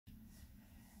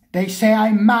They say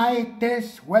I might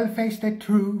as well face the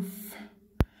truth,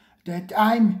 that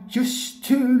I'm just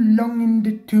too long in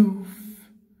the tooth.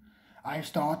 I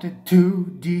started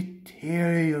to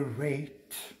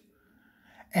deteriorate,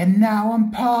 and now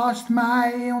I'm past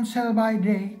my own sell-by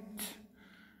date.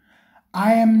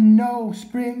 I am no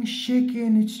spring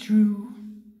chicken, it's true.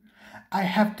 I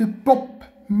have to pop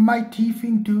my teeth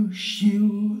into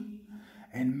shoe,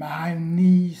 and my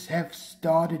knees have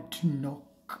started to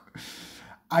knock.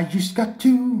 I just got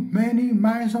too many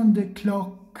miles on the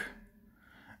clock.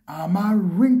 I'm a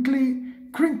wrinkly,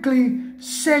 crinkly,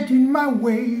 set in my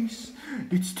ways.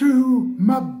 It's true,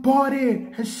 my body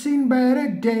has seen better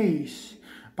days,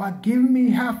 but give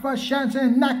me half a chance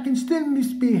and I can still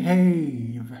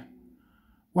misbehave.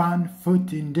 1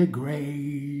 foot in the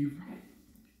grave.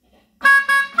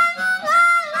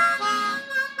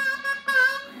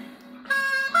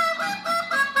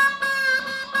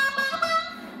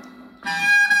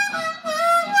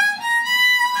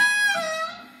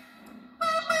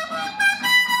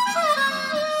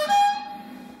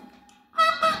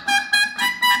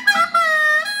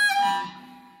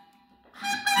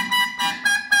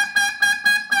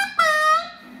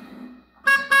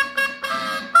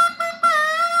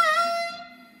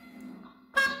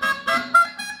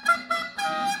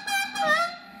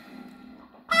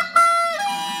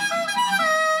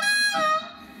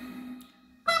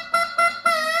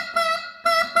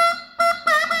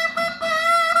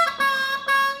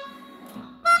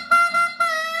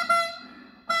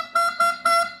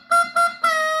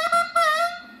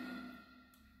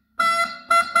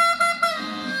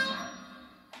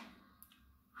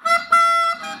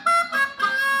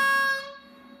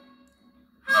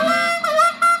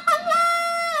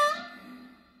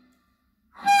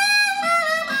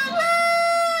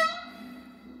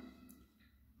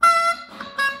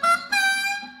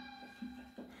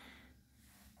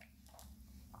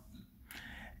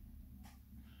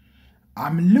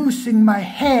 I'm losing my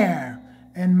hair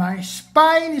and my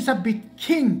spine is a bit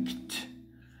kinked.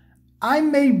 I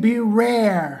may be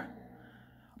rare,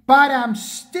 but I'm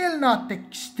still not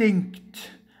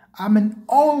extinct. I'm an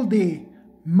oldie,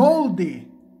 moldy,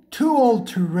 too old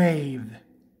to rave.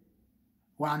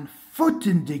 1 foot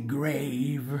in the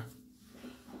grave.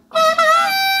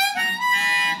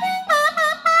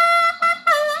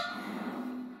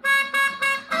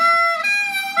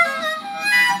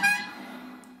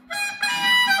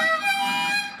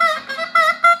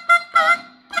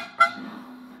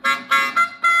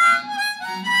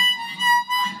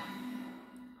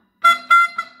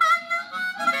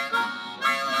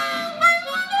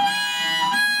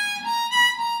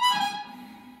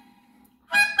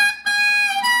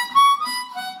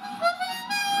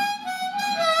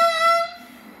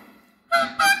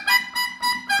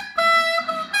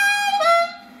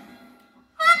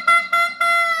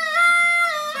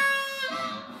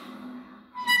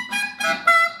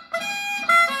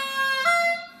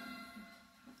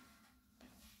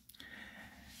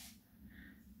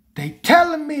 They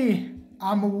tell me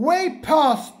I'm way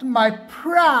past my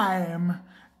prime.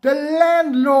 The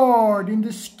landlord in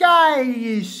the sky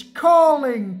is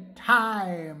calling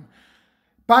time.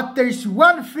 But there's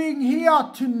one thing he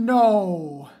ought to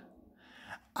know.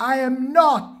 I am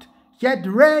not yet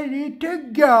ready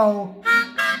to go.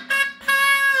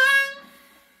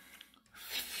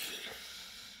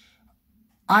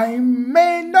 I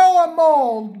may know I'm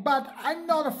old, but I'm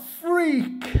not a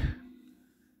freak.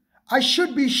 I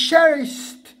should be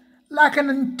cherished like an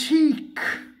antique.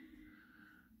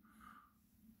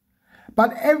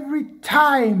 But every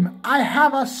time I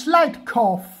have a slight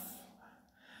cough,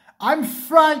 I'm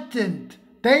frightened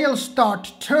they'll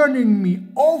start turning me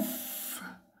off.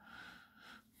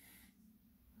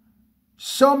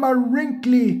 So my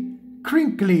wrinkly,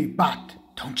 crinkly, but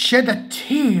don't shed a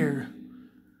tear.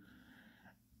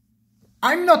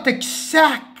 I'm not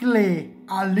exactly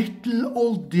a little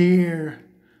old dear.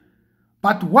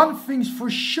 But one thing's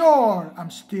for sure, I'm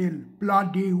still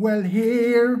bloody well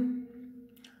here.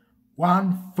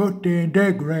 1 foot in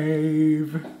the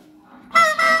grave.